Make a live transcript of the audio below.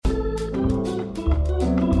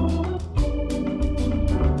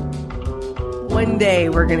One day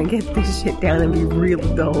we're gonna get this shit down and be real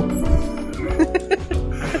adults.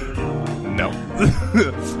 No.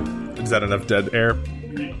 Is that enough dead air?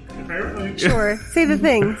 Sure. Say the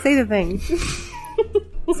thing. Say the thing.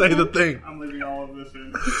 Say the thing. I'm leaving all of this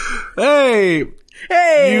in. Hey,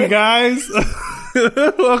 Hey! you guys.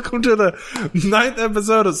 Welcome to the 9th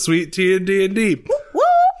episode of Sweet Tea and D&D.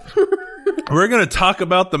 We're going to talk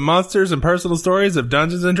about the monsters and personal stories of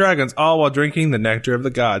Dungeons and Dragons, all while drinking the nectar of the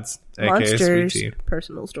gods, aka Monsters, Sweet Tea.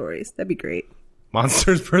 personal stories. That'd be great.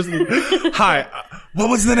 Monsters, personal. Hi, what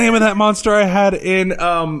was the name of that monster I had in?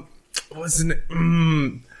 What was his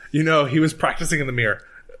name? You know, he was practicing in the mirror.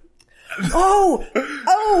 Oh,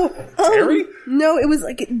 Terry? No, it was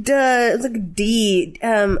like it was like a D.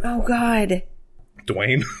 Oh God.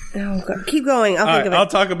 Dwayne. Oh God. Keep going. I'll think of it. I'll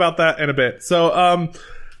talk about that in a bit.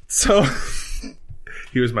 So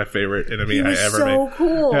he was my favorite enemy I ever made. So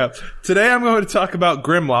cool. Yeah. Today I'm going to talk about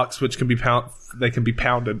Grimlocks, which can be they can be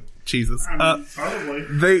pounded. Jesus.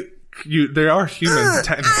 Probably. They are humans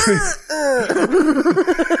technically.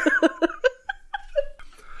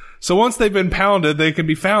 So once they've been pounded, they can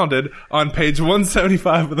be founded on page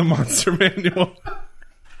 175 of the Monster Manual.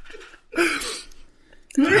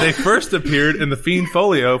 They first appeared in the Fiend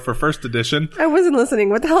Folio for first edition. I wasn't listening.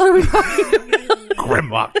 What the hell are we talking about?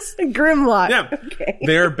 Grimlocks. Grimlock. Yeah. Okay.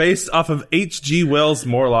 They are based off of H.G. Wells'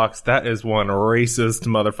 Morlocks. That is one racist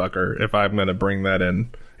motherfucker, if I'm going to bring that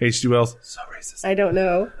in. H.G. Wells, so racist. I don't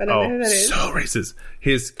know. I don't know who that is. So racist.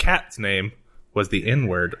 His cat's name was the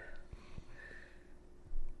N-word.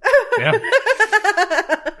 Yeah.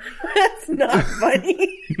 That's not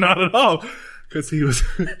funny. Not at all. Because he was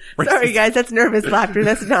racist. Sorry, guys. That's nervous laughter.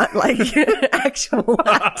 That's not like actual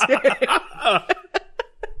laughter.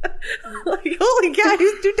 Like, holy cow,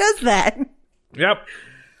 who does that? Yep.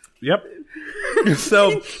 So,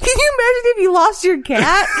 Can you imagine if you lost your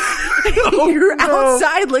cat? You're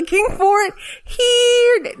outside looking for it.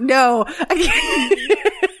 Here, no. I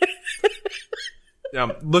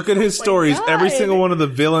can't. look at his stories. God. Every single one of the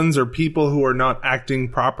villains or people who are not acting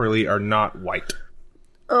properly are not white.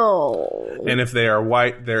 Oh, And if they are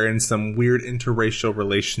white, they're in some weird interracial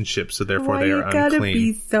relationship, so therefore why they you are gotta unclean.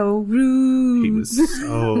 be so rude? He was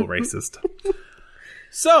so racist.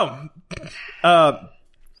 So, I'm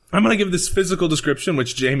going to give this physical description,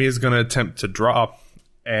 which Jamie is going to attempt to draw.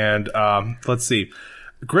 And let's see.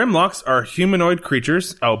 Grimlocks are humanoid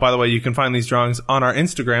creatures. Oh, by the way, you can find these drawings on our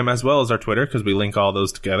Instagram as well as our Twitter, because we link all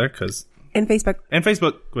those together. And Facebook. And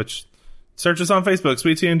Facebook, which search us on Facebook,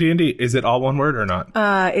 Sweet Tea and D&D. Is it all one word or not?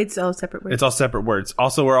 It's all separate words. It's all separate words.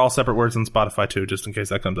 Also, we're all separate words on Spotify too, just in case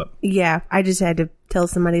that comes up. Yeah, I just had to tell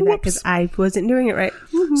somebody that because I wasn't doing it right.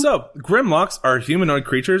 So, Grimlocks are humanoid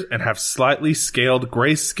creatures and have slightly scaled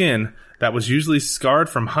gray skin that was usually scarred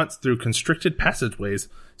from hunts through constricted passageways.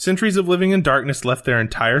 Centuries of living in darkness left their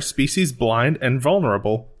entire species blind and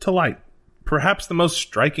vulnerable to light. Perhaps the most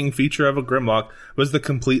striking feature of a Grimlock was the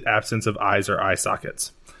complete absence of eyes or eye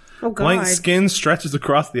sockets. Oh, God. Blank skin stretches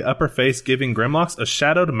across the upper face, giving Grimlocks a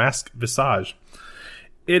shadowed masked visage.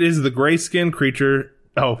 It is the gray-skinned creature...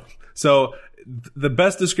 Oh, so the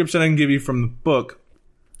best description I can give you from the book,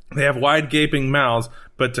 they have wide gaping mouths,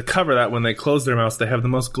 but to cover that, when they close their mouths, they have the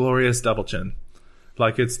most glorious double chin.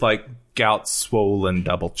 Like, it's like gout swollen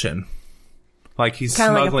double chin. Like he's Kind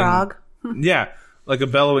of like a snuggling... frog. Yeah, like a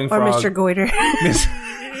bellowing Or frog. Mr. Goiter.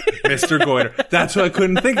 Mr. Goiter. That's what I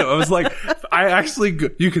couldn't think of. I was like,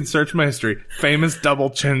 you can search my history. Famous double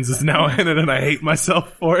chins is now in it, and I hate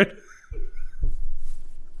myself for it.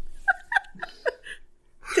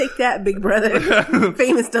 Take that, big brother.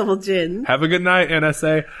 Famous double chin. Have a good night,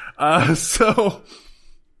 NSA.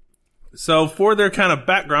 So for their kind of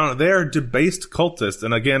background, they are debased cultists.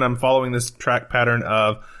 And again, I'm following this track pattern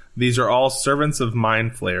of these are all servants of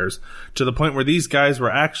mind flayers, to the point where these guys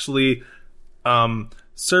were actually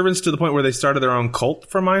servants to the point where they started their own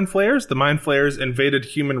cult for mind flayers. The mind flayers invaded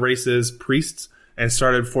human races, priests, and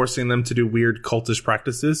started forcing them to do weird cultish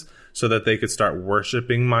practices so that they could start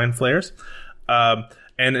worshipping mind flayers.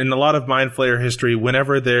 And in a lot of mind flayer history,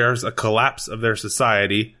 whenever there's a collapse of their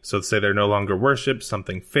society, so say they're no longer worshipped,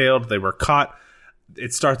 something failed, they were caught,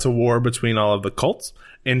 it starts a war between all of the cults.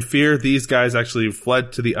 In fear, these guys actually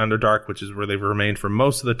fled to the Underdark, which is where they've remained for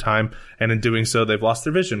most of the time, and in doing so, they've lost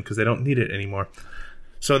their vision because they don't need it anymore.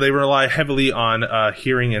 So they rely heavily on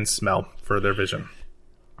hearing and smell for their vision.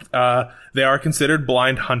 They are considered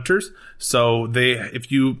blind hunters, so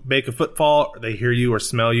if you make a footfall, they hear you or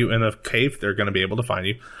smell you in a cave, they're going to be able to find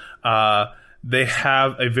you. They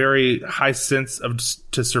have a very high sense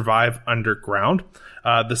to survive underground.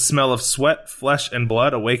 The smell of sweat, flesh, and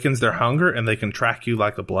blood awakens their hunger, and they can track you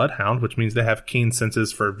like a bloodhound, which means they have keen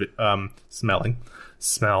senses for smelling.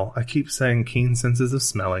 Smell. I keep saying keen senses of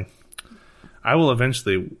smelling. I will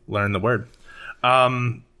eventually learn the word.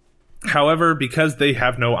 However, because they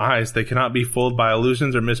have no eyes, they cannot be fooled by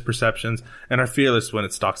illusions or misperceptions and are fearless when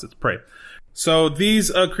it stalks its prey. So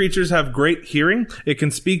these creatures have great hearing. It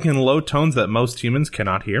can speak in low tones that most humans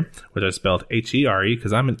cannot hear, which I spelled H-E-R-E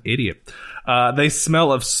because I'm an idiot. The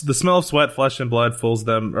smell of sweat, flesh, and blood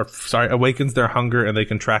awakens their hunger, and they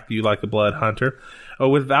can track you like a blood hunter.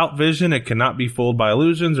 Without vision, it cannot be fooled by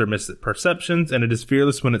illusions or misperceptions, and it is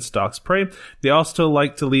fearless when it stalks prey. They also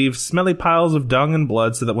like to leave smelly piles of dung and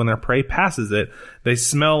blood so that when their prey passes it, they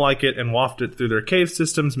smell like it and waft it through their cave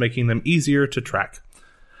systems, making them easier to track.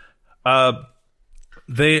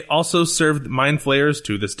 They also serve mind flayers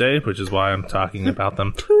to this day, which is why I'm talking about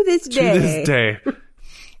them. To this day.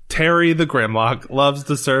 Terry the Grimlock loves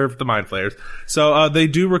to serve the mind flayers. So they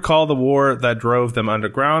do recall the war that drove them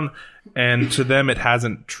underground, and to them it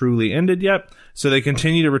hasn't truly ended yet. So they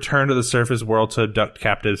continue to return to the surface world to abduct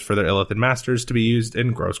captives for their Illithid masters to be used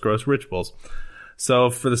in gross rituals. So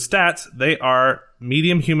for the stats, they are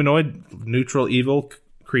medium humanoid, neutral evil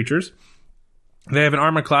creatures. They have an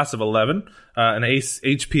armor class of 11, an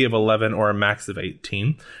HP of 11, or a max of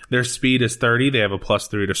 18. Their speed is 30. They have a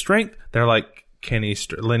 +3 to strength. They're like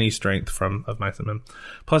Lenny Strength from Of Mice and Men.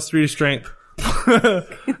 +3 to strength.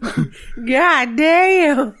 God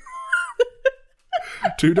damn.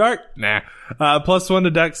 Too dark? Nah. +1 to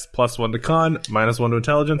dex, +1 to con, -1 to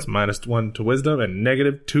intelligence, -1 to wisdom, and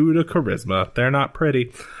 -2 to charisma. They're not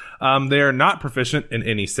pretty. They are not proficient in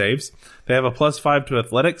any saves. They have a +5 to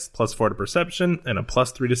athletics, +4 to perception, and a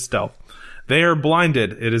 +3 to stealth. They are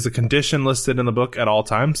blinded. It is a condition listed in the book at all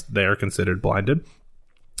times. They are considered blinded.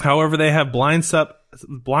 However, they have blind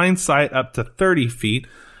sight up to 30 feet,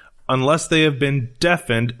 unless they have been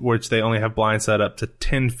deafened, which they only have blind sight up to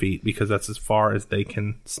 10 feet, because that's as far as they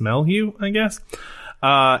can smell you, I guess.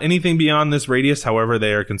 Anything beyond this radius, however,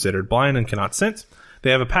 they are considered blind and cannot sense. They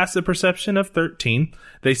have a passive perception of 13.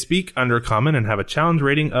 They speak Undercommon and have a challenge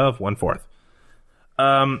rating of 1/4.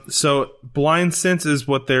 So blind sense is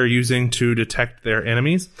what they're using to detect their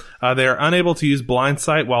enemies. They are unable to use blind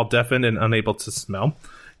sight while deafened and unable to smell.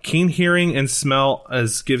 Keen hearing and smell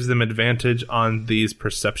gives them advantage on these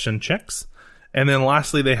perception checks. And then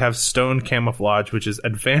lastly, they have stone camouflage, which is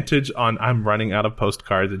advantage on I'm running out of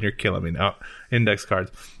postcards and you're killing me now. Index cards.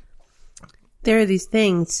 There are these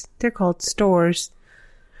things. They're called stores.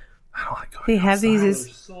 I don't like going They have these They're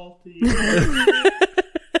as... salty.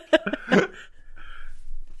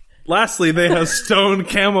 Lastly, they have stone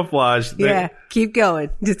camouflage. Yeah, keep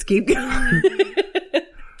going. Just keep going.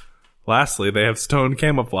 Lastly, they have stone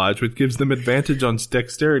camouflage, which gives them advantage on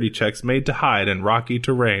dexterity checks made to hide in rocky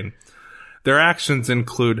terrain. Their actions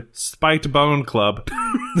include Spiked Bone Club.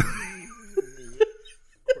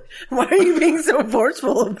 Why are you being so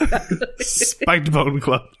forceful about it? Spiked Bone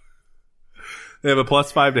Club. They have a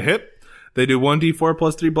 +5 to hit. They do 1d4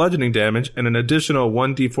 +3 bludgeoning damage and an additional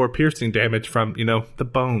 1d4 piercing damage from, the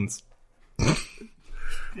bones.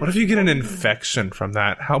 What if you get an infection from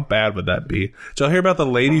that? How bad would that be? Did y'all hear about the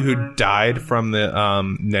lady who died from the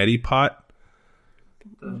neti pot?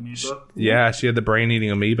 The amoeba. Yeah, she had the brain-eating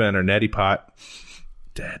amoeba in her neti pot.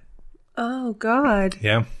 Dead. Oh, God.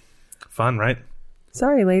 Yeah. Fun, right?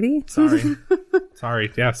 Sorry, lady. Sorry. Sorry.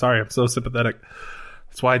 Yeah, sorry. I'm so sympathetic.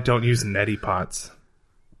 That's why I don't use neti pots.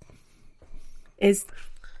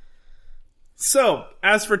 So,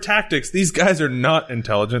 as for tactics, these guys are not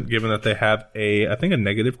intelligent, given that they have a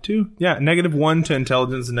 -2? Yeah, -1 to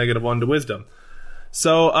intelligence and -1 to wisdom.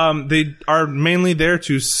 So, they are mainly there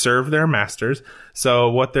to serve their masters. So,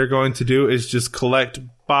 what they're going to do is just collect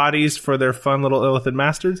bodies for their fun little Illithid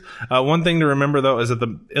masters. One thing to remember, though, is that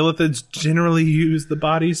the Illithids generally use the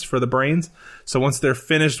bodies for the brains. So, once they're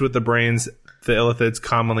finished with the brains, the Illithids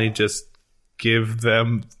commonly just give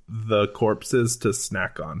them the corpses to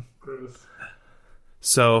snack on. Gross.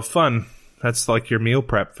 So, fun. That's like your meal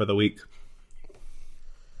prep for the week.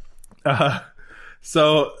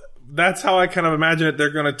 So, that's how I kind of imagine it. They're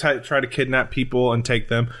going to try to kidnap people and take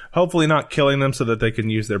them. Hopefully not killing them so that they can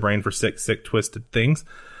use their brain for sick, twisted things.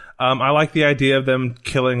 I like the idea of them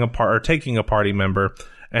taking a party member,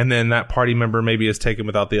 and then that party member maybe is taken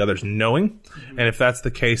without the others knowing. Mm-hmm. And if that's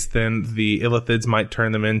the case, then the Illithids might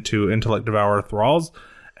turn them into Intellect Devourer thralls.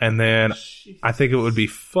 And then I think it would be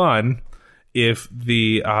fun if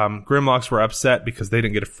the Grimlocks were upset because they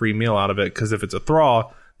didn't get a free meal out of it. Because if it's a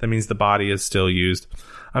thrall, that means the body is still used.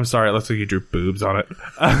 I'm sorry, it looks like you drew boobs on it.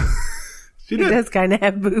 She It did. does kind of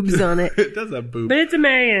have boobs on it. It does have boobs. But it's a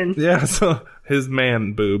man. Yeah, so his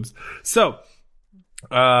man boobs. So,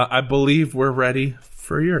 I believe we're ready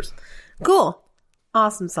for yours. Cool.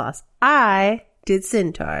 Awesome sauce. I did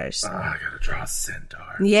centaurs. I gotta draw a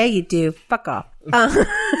centaur. Yeah, you do. Fuck off.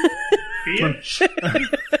 Bitch.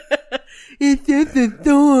 It's just a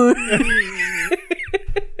thorn.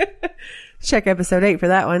 Check episode 8 for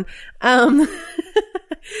that one.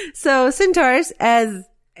 So centaurs, as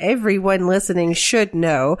everyone listening should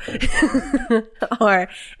know, are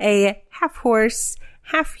a half horse,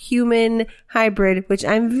 half human hybrid, which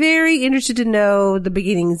I'm very interested to know the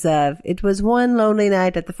beginnings of. It was one lonely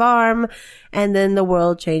night at the farm, and then the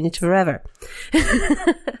world changed forever.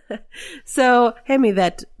 So hand me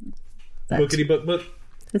that. Bookity book.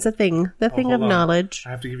 It's a thing. The thing of Hold on. knowledge.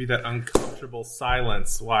 I have to give you that uncomfortable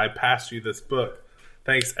silence while I pass you this book.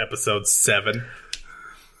 Thanks, episode 7.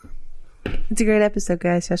 It's a great episode,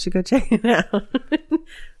 guys. Y'all should go check it out.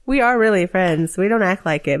 We are really friends. We don't act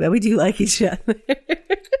like it, but we do like each other.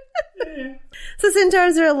 So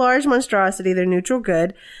centaurs are a large monstrosity. They're neutral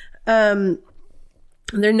good. They're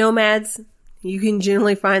nomads. You can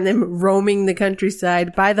generally find them roaming the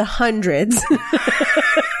countryside by the hundreds.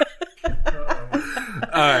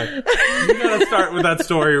 Alright. You gotta start with that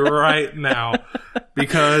story right now.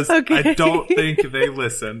 Because I don't think they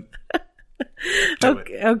listen.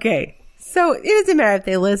 Okay. So it doesn't matter if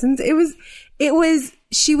they listened.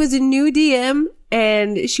 She was a new DM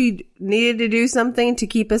and she needed to do something to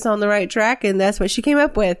keep us on the right track. And that's what she came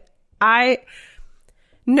up with.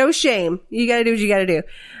 No shame. You gotta do what you gotta do.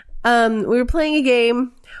 We were playing a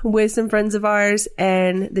game with some friends of ours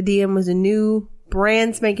and the DM was a new,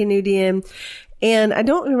 brand spanking new DM. And I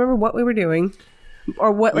don't remember what we were doing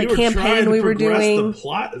or what campaign we were doing. The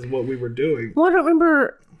plot is what we were doing. Well, I don't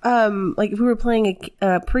remember, if we were playing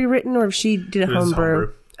a pre-written or if she did a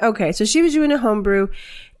homebrew. Okay, so she was doing a homebrew,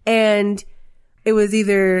 and it was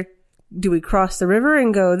either, do we cross the river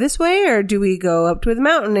and go this way, or do we go up to the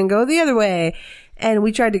mountain and go the other way? And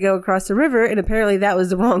we tried to go across the river, and apparently that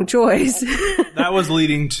was the wrong choice. That was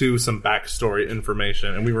leading to some backstory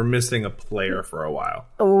information, and we were missing a player for a while.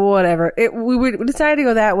 Whatever. We decided to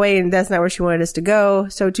go that way, and that's not where she wanted us to go.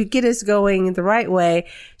 So to get us going the right way,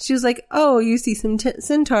 she was like, oh, you see some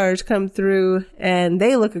centaurs come through, and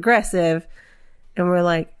they look aggressive. And we're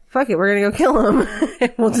like, fuck it, we're going to go kill them.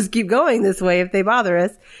 We'll just keep going this way if they bother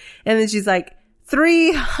us. And then she's like,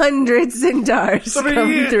 300 centaurs come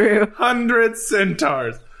through. 300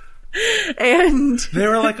 centaurs. And they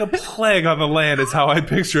were like a plague on the land is how I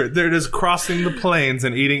picture it. They're just crossing the plains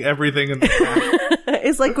and eating everything in the sky.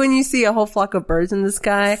 It's like when you see a whole flock of birds in the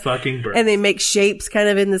sky. Fucking birds. And they make shapes kind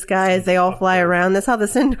of in the sky as they all fly around. That's how the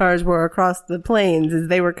centaurs were across the plains as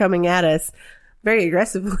they were coming at us very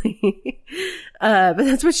aggressively. But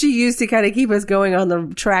that's what she used to kind of keep us going on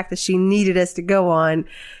the track that she needed us to go on.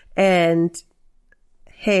 And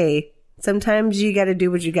hey, sometimes you got to do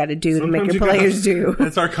what you got to do to make your players do.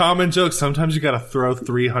 It's our common joke. Sometimes you got to throw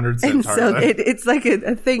 300 centaurs. And so it's like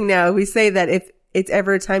a thing now. We say that if it's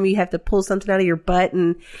ever a time you have to pull something out of your butt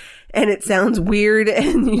and it sounds weird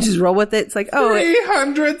and you just roll with it, it's like, oh,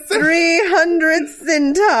 300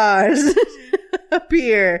 centaurs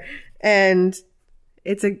appear. And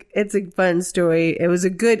it's a fun story. She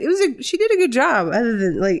did a good job other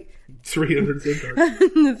than like 300 centaurs.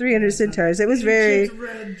 the 300 centaurs. It was very.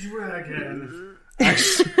 Red dragon.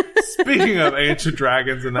 Actually, speaking of ancient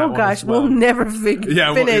dragons and that one gosh, as well. we'll never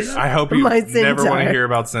finish. I hope you never want to hear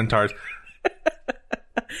about centaurs.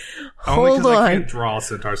 Only Hold because on. I can't draw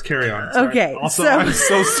centaurs. Carry on. Sorry. Okay. Also, I'm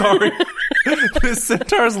so sorry. This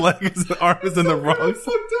centaur's arm is in the wrong. Fucked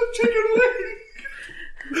up chicken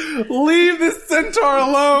leg. Leave this centaur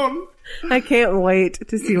alone. I can't wait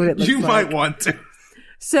to see what it looks You like. might want to.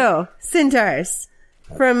 So, centaurs.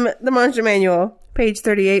 From the Monster Manual, page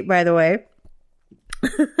 38, by the way.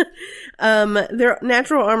 Their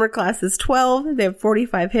natural armor class is 12. They have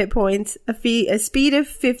 45 hit points. A speed of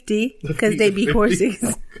 50, because they be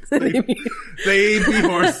horses. They be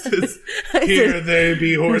horses. Here they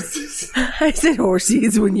be horses. I said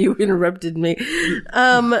horses when you interrupted me.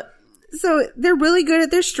 So they're really good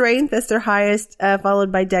at their strength. That's their highest,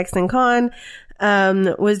 followed by Dex and Con.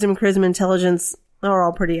 Wisdom, Charisma, Intelligence are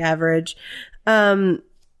all pretty average. They're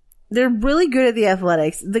really good at the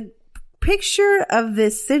athletics. The picture of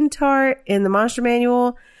this centaur in the Monster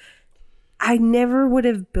Manual, I never would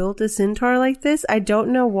have built a centaur like this. I don't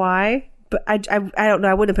know why, but I don't know.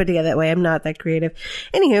 I wouldn't put it together that way. I'm not that creative.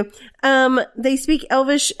 Anywho, they speak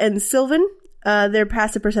Elvish and Sylvan. Their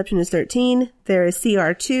passive perception is 13. There is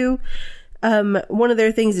CR2. One of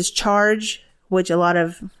their things is charge, which a lot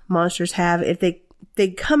of monsters have. If they they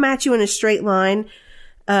come at you in a straight line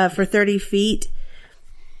for 30 feet,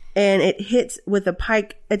 and it hits with a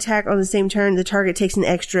pike attack on the same turn. The target takes an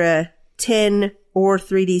extra 10 or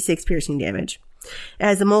 3d6 piercing damage. It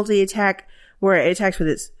has a multi-attack where it attacks with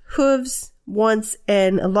its hooves once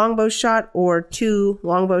and a longbow shot or 2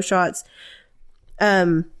 longbow shots.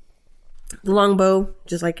 The longbow,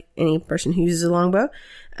 just like any person who uses a longbow,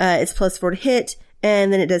 it's +4 to hit,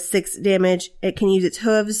 and then it does 6 damage. It can use its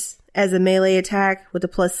hooves as a melee attack with a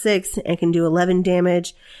 +6 and can do 11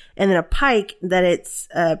 damage. And then a pike that it's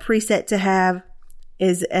preset to have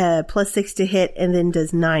is +6 to hit and then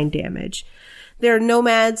does 9 damage. They're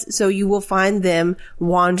nomads, so you will find them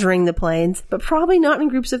wandering the plains, but probably not in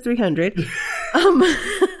groups of 300.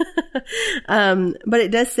 But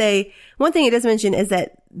it does say, one thing it does mention is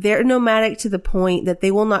that they're nomadic to the point that they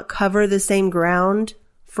will not cover the same ground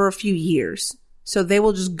for a few years. So they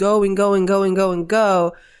will just go and go and go and go and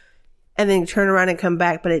go, and then turn around and come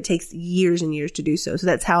back, but it takes years and years to do so. So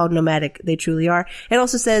that's how nomadic they truly are. It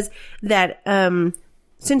also says that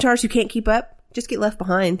centaurs who can't keep up just get left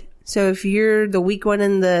behind. So if you're the weak one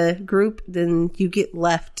in the group, then you get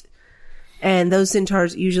left. And those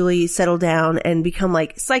centaurs usually settle down and become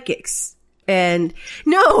like psychics. And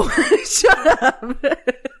no, shut up.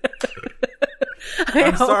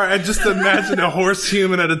 I'm sorry, I just imagined a horse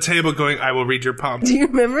human at a table going, I will read your palm. Do you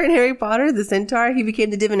remember in Harry Potter, the centaur, he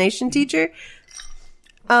became the divination teacher?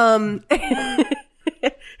 And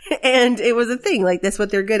it was a thing. Like, that's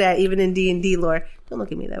what they're good at, even in D&D lore. Don't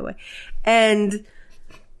look at me that way. And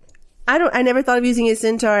I never thought of using a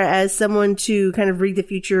centaur as someone to kind of read the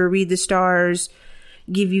future, read the stars,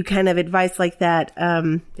 give you kind of advice like that,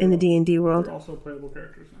 in the D&D world. They're also playable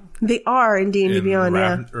characters now. They are in D&D Beyond,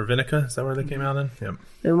 yeah. Ravenica, is that where they came out in? Yep.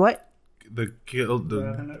 And what? The guild,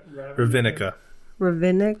 Ravenica.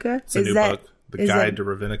 Ravenica? It's a new book. The Guide to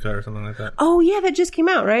Ravenica or something like that. Oh, yeah, that just came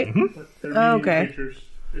out, right? Mm-hmm. Oh, okay. Creatures,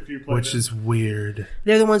 if you play Which is weird.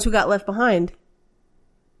 They're the ones who got left behind.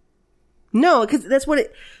 No, because that's what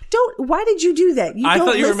it... Why did you do that? I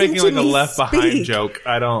thought you were making like a Left speak. Behind joke.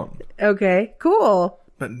 I don't... Okay, cool.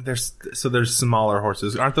 But there's smaller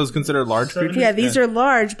horses. Aren't those considered large creatures? Yeah, these are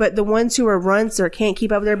large, but the ones who are runts or can't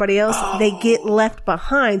keep up with everybody else, they get left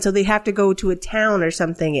behind, so they have to go to a town or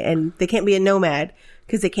something, and they can't be a nomad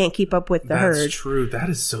because they can't keep up with the herd. That's true. That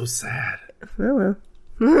is so sad. Oh, well.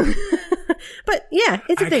 But yeah,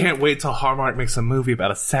 it's a thing. I can't wait till Hallmark makes a movie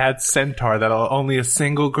about a sad centaur that only a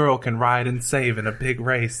single girl can ride and save in a big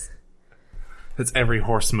race. That's every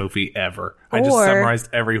horse movie ever. I just summarized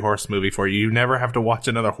every horse movie for you. You never have to watch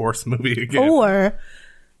another horse movie again. Or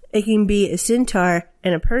it can be a centaur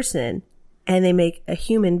and a person, and they make a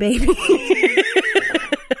human baby.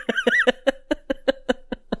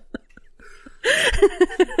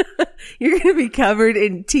 You're going to be covered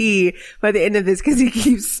in tea by the end of this because he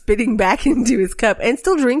keeps spitting back into his cup and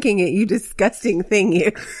still drinking it, you disgusting thing,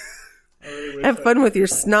 you. Have fun with your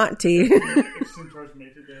snot tea. If centaurs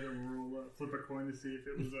mated, they had to flip a coin to see if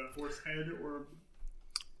it was a horse head or...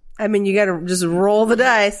 I mean, you got to just roll the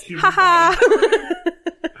dice. Ha ha!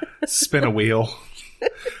 Spin a wheel.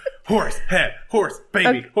 Horse head, horse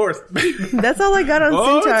baby, horse baby. That's all I got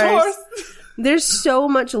on centaurs. It's horse. There's so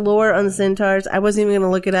much lore on the centaurs. I wasn't even going to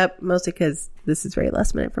look it up, mostly because this is very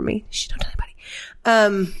last minute for me. Shh, don't tell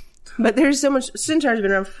anybody. But there's so much. Centaurs have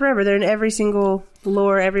been around forever. They're in every single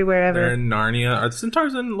lore, everywhere, ever. They're in Narnia. Are the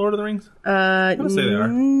centaurs in Lord of the Rings? I would say they are.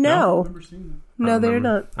 No. I've never seen them. No, they're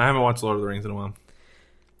not. I haven't watched Lord of the Rings in a while.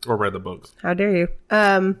 Or read the books. How dare you?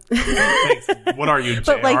 Thanks. What are you,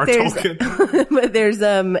 J.R. Tolkien? But there's,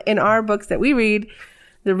 in our books that we read,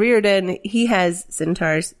 the Rearden, he has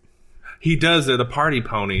centaurs. He does. They're the party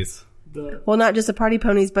ponies. Well, not just the party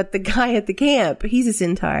ponies, but the guy at the camp. He's a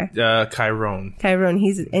centaur. Chiron.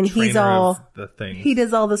 He's all the thing. He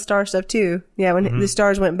does all the star stuff too. Yeah, when the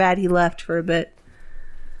stars went bad, he left for a bit.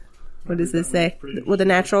 What does this say? With the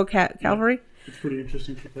natural cavalry? It's pretty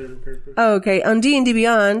interesting to play with characters. Oh, okay. On D&D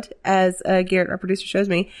Beyond, as Garrett, our producer, shows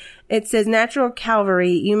me, it says natural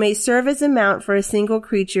cavalry. You may serve as a mount for a single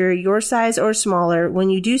creature, your size or smaller.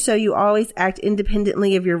 When you do so, you always act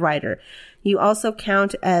independently of your rider. You also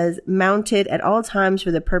count as mounted at all times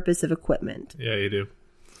for the purpose of equipment. Yeah, you do.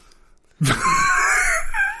 That's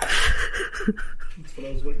what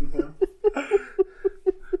I was waiting for.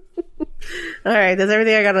 All right, that's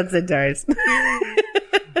everything I got on centaurs.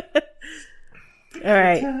 All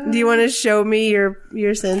right. Do you want to show me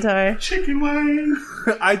your centaur? Chicken wing.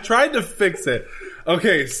 I tried to fix it.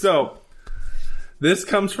 Okay, so this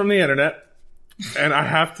comes from the internet, and I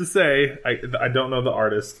have to say, I don't know the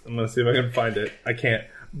artist. I'm going to see if I can find it. I can't.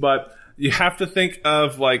 But you have to think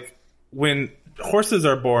of, like, when horses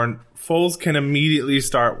are born, foals can immediately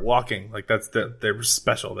start walking. Like they're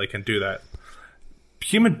special. They can do that.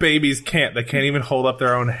 Human babies can't. They can't even hold up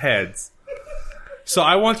their own heads. So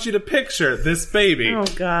I want you to picture this baby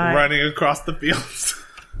running across the fields.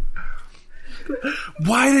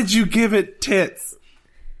 Why did you give it tits?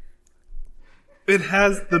 It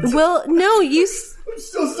has the... Well, no, you... I'm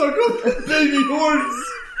still stuck on the baby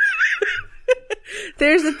horse.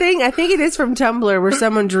 There's a thing, I think it is from Tumblr, where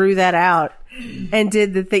someone drew that out and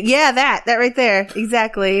did the thing. Yeah, that right there.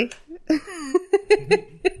 Exactly.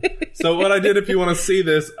 So what I did, if you want to see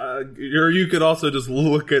this, or you could also just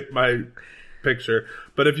look at my picture.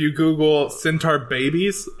 But if you Google centaur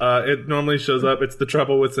babies, it normally shows up. It's the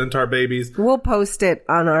trouble with centaur babies. We'll post it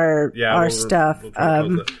on our stuff. We'll try to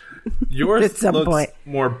post it. Yours at some looks point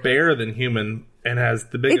more bear than human and has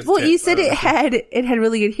the biggest. Well, you said it had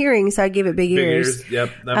really good hearing, so I gave it big ears.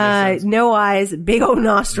 Yep, that makes sense. No eyes, big old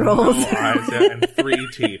nostrils. No eyes, yeah, and 3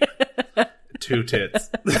 teeth. 2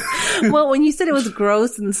 tits. Well, when you said it was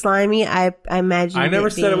gross and slimy, I imagined. I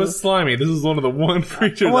never said it was slimy. This is one of the one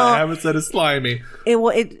creatures I haven't said is slimy.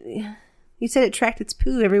 You said it tracked its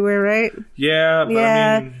poo everywhere, right? Yeah, but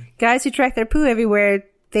I mean, guys who track their poo everywhere,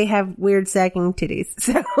 they have weird sagging titties.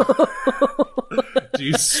 So. Do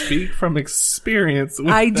you speak from experience?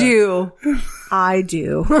 I do.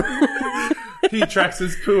 He tracks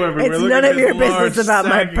his poo everywhere. It's Look none at of his your business large, about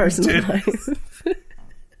my sagging personal titties. life.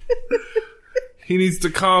 He needs to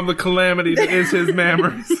calm the calamity that is his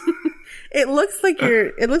mammary. It looks like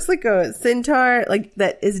a centaur, like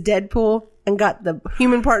that is Deadpool and got the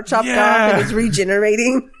human part chopped off and is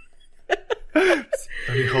regenerating. Let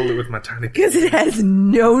me hold it with my tiny Because it has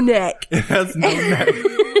no neck. It has no neck.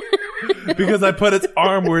 Because I put its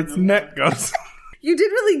arm where its neck goes. You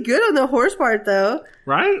did really good on the horse part, though.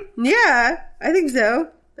 Right? Yeah, I think so.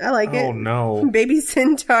 I like it. Oh, no. Baby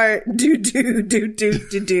centaur,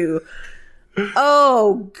 do.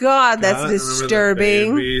 Oh, God, that's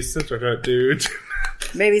disturbing. Baby centaur, dude.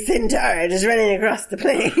 Baby centaur just running across the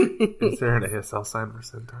plain. Is there an ASL sign for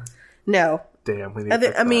centaur? No. Damn, we need to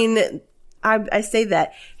fix that. I mean, I say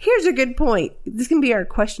that. Here's a good point. This can be our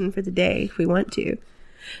question for the day if we want to.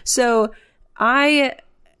 So, my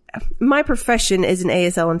profession is an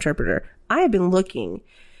ASL interpreter. I have been looking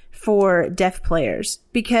for deaf players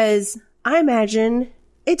because I imagine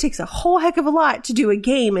it takes a whole heck of a lot to do a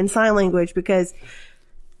game in sign language because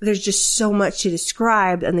there's just so much to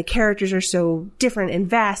describe and the characters are so different and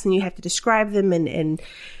vast and you have to describe them and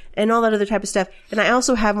all that other type of stuff. And I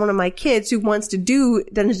also have one of my kids who wants to do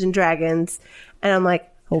Dungeons and Dragons and I'm like,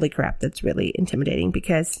 holy crap, that's really intimidating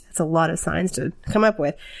because it's a lot of signs to come up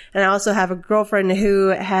with. And I also have a girlfriend who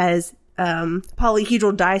has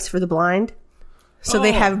polyhedral dice for the blind. So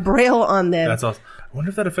they have Braille on them. That's awesome. I wonder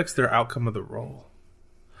if that affects their outcome of the roll.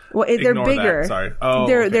 Well, they're Ignore bigger. That. Sorry. Oh,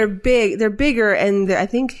 they're big. They're bigger, and I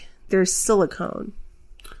think they're silicone.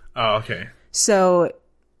 Oh, okay. So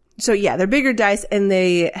yeah, they're bigger dice, and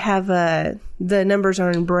they have the numbers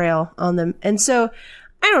are in Braille on them. And so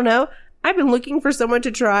I don't know. I've been looking for someone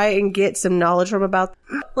to try and get some knowledge from about.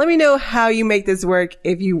 Let me know how you make this work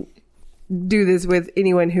if you do this with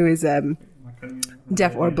anyone who is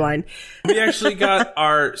deaf or blind. We actually got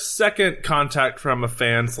our second contact from a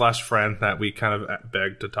fan/friend that we kind of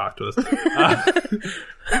begged to talk to us.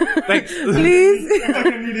 Thanks. Please. I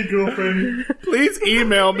need a girlfriend. Please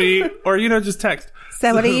email me or, just text.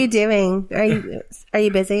 So what are you doing? Are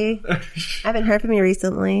you busy? I haven't heard from you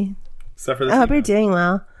recently. Except for this I hope email. you're doing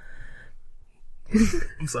well.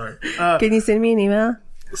 I'm sorry. Can you send me an email?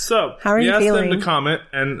 So, how are you asked feeling? them to comment,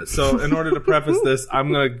 and so in order to preface this,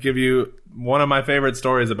 I'm going to give you one of my favorite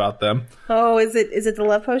stories about them. Oh, is it the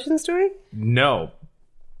love potion story? No.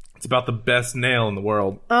 It's about the best nail in the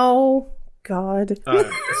world. Oh, God.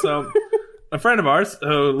 So, a friend of ours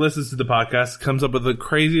who listens to the podcast comes up with the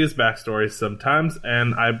craziest backstories sometimes,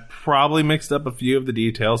 and I probably mixed up a few of the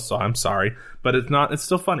details, so I'm sorry. But it's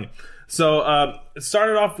still funny. So, it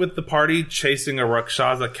started off with the party chasing a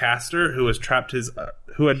Rakshasa caster who had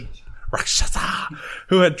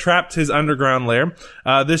trapped his underground lair.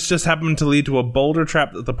 This just happened to lead to a boulder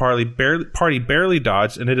trap that the party barely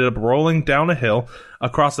dodged and ended up rolling down a hill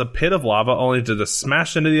across a pit of lava only to just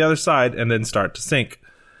smash into the other side and then start to sink.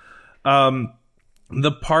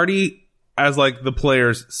 The party, as the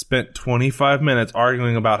players, spent 25 minutes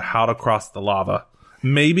arguing about how to cross the lava.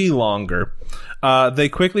 Maybe longer. They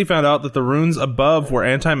quickly found out that the runes above were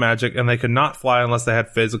anti-magic and they could not fly unless they had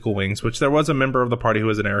physical wings, which there was a member of the party who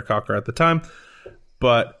was an Aarakocra at the time,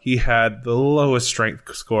 but he had the lowest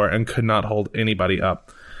strength score and could not hold anybody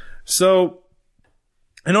up. So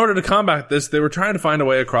In order to combat this, they were trying to find a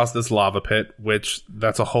way across this lava pit, which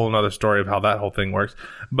that's a whole nother story of how that whole thing works.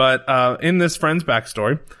 But in this friend's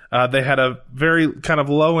backstory, they had a very kind of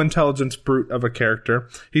low intelligence brute of a character.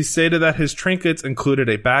 He stated that his trinkets included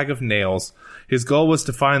a bag of nails. His goal was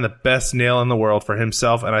to find the best nail in the world for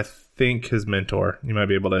himself and I think his mentor. You might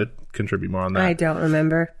be able to contribute more on that. I don't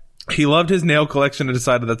remember. He loved his nail collection and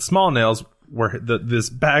decided that small nails were this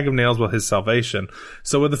bag of nails was his salvation.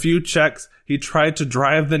 So with a few checks, he tried to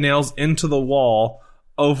drive the nails into the wall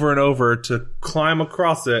over and over to climb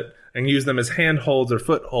across it and use them as handholds or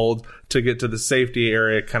footholds to get to the safety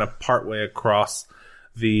area kind of partway across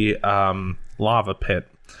the lava pit.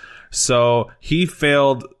 So he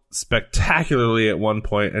failed spectacularly at one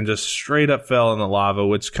point and just straight up fell in the lava,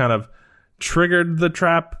 which kind of triggered the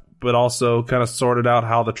trap, but also kind of sorted out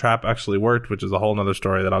how the trap actually worked, which is a whole nother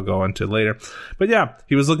story that I'll go into later. But yeah,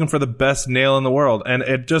 he was looking for the best nail in the world. And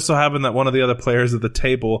it just so happened that one of the other players at the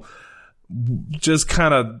table just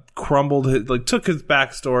kind of took his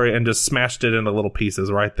backstory and just smashed it into little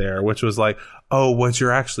pieces right there, which was like, oh, what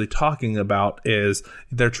you're actually talking about is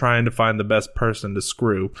they're trying to find the best person to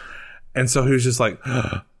screw. And so he was just like,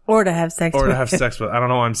 or to have sex with. Or to have sex with. I don't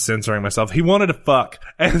know why I'm censoring myself. He wanted to fuck.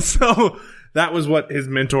 And so that was what his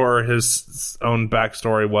mentor or his own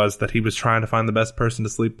backstory was, that he was trying to find the best person to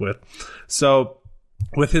sleep with. So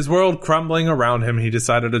with his world crumbling around him, he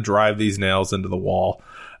decided to drive these nails into the wall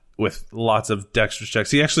with lots of dexterous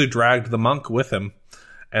checks. He actually dragged the monk with him,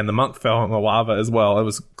 and the monk fell in the lava as well. It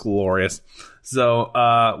was glorious.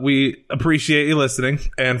 So we appreciate you listening.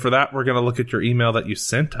 And for that, we're going to look at your email that you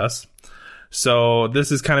sent us. So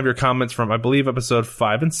this is kind of your comments from, I believe, episode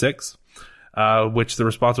 5 and 6. Which the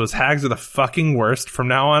response was, hags are the fucking worst. From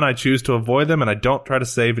now on, I choose to avoid them and I don't try to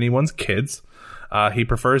save anyone's kids. He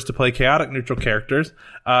prefers to play chaotic neutral characters.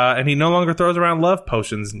 And he no longer throws around love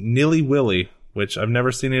potions, nilly-willy, which I've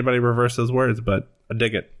never seen anybody reverse those words, but I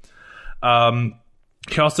dig it.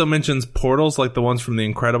 He also mentions portals like the ones from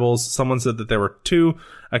The Incredibles. Someone said that there were 2.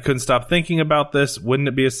 I couldn't stop thinking about this. Wouldn't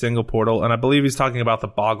it be a single portal? And I believe he's talking about the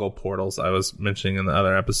Boggle portals I was mentioning in the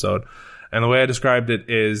other episode. And the way I described it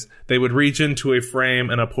is they would reach into a frame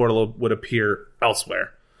and a portal would appear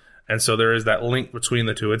elsewhere. And so there is that link between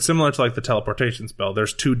the two. It's similar to like the teleportation spell.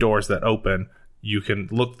 There's 2 doors that open. You can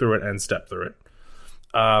look through it and step through it.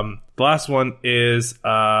 The last one is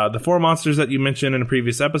the 4 monsters that you mentioned in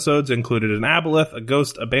previous episodes included an aboleth, a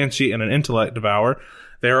ghost, a banshee, and an intellect devourer.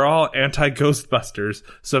 They are all anti-Ghostbusters.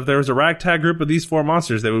 So if there was a ragtag group of these 4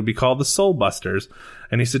 monsters, they would be called the Soulbusters.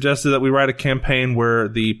 And he suggested that we write a campaign where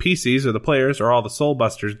the PCs, or the players, are all the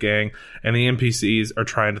Soulbusters gang, and the NPCs are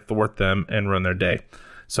trying to thwart them and ruin their day.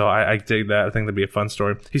 So I dig that. I think that'd be a fun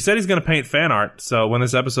story. He said he's going to paint fan art. So when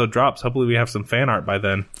this episode drops, hopefully we have some fan art by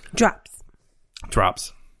then.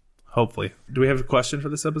 Drops. Hopefully. Do we have a question for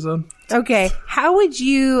this episode? Okay. How would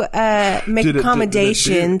you make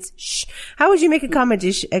accommodations? How would you make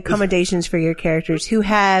accommodations for your characters who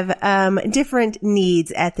have different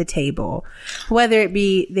needs at the table? Whether it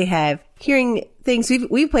be they have hearing things.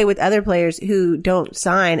 We've played with other players who don't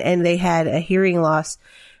sign, and they had a hearing loss,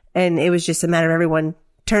 and it was just a matter of everyone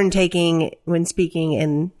turn taking when speaking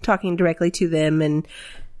and talking directly to them. And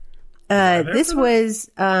this was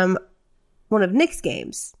one of Nick's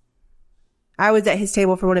games. I was at his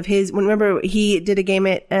table for one of his. Remember, he did a game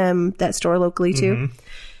at that store locally too. Mm-hmm.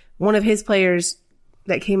 One of his players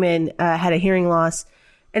that came in had a hearing loss,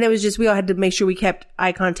 and it was just we all had to make sure we kept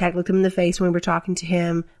eye contact, looked him in the face when we were talking to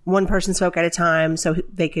him. One person spoke at a time, so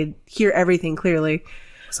they could hear everything clearly.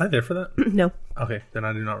 Was I there for that? No. Okay, then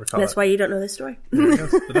I do not recall. That's why you don't know this story.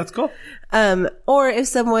 But that's cool. Or if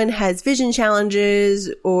someone has vision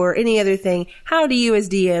challenges or any other thing, how do you as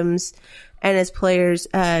DMs and as players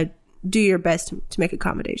do your best to make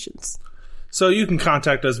accommodations? So you can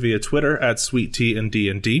contact us via Twitter at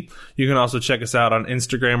SweetTeaAndD&D. You can also check us out on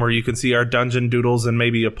Instagram, where you can see our dungeon doodles and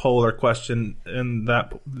maybe a poll or question in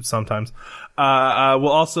that sometimes. We'll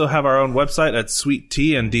also have our own website at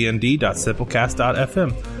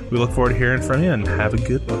sweetteaandnd.simplecast.fm. We look forward to hearing from you, and have a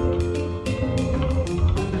good one.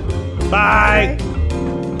 Bye!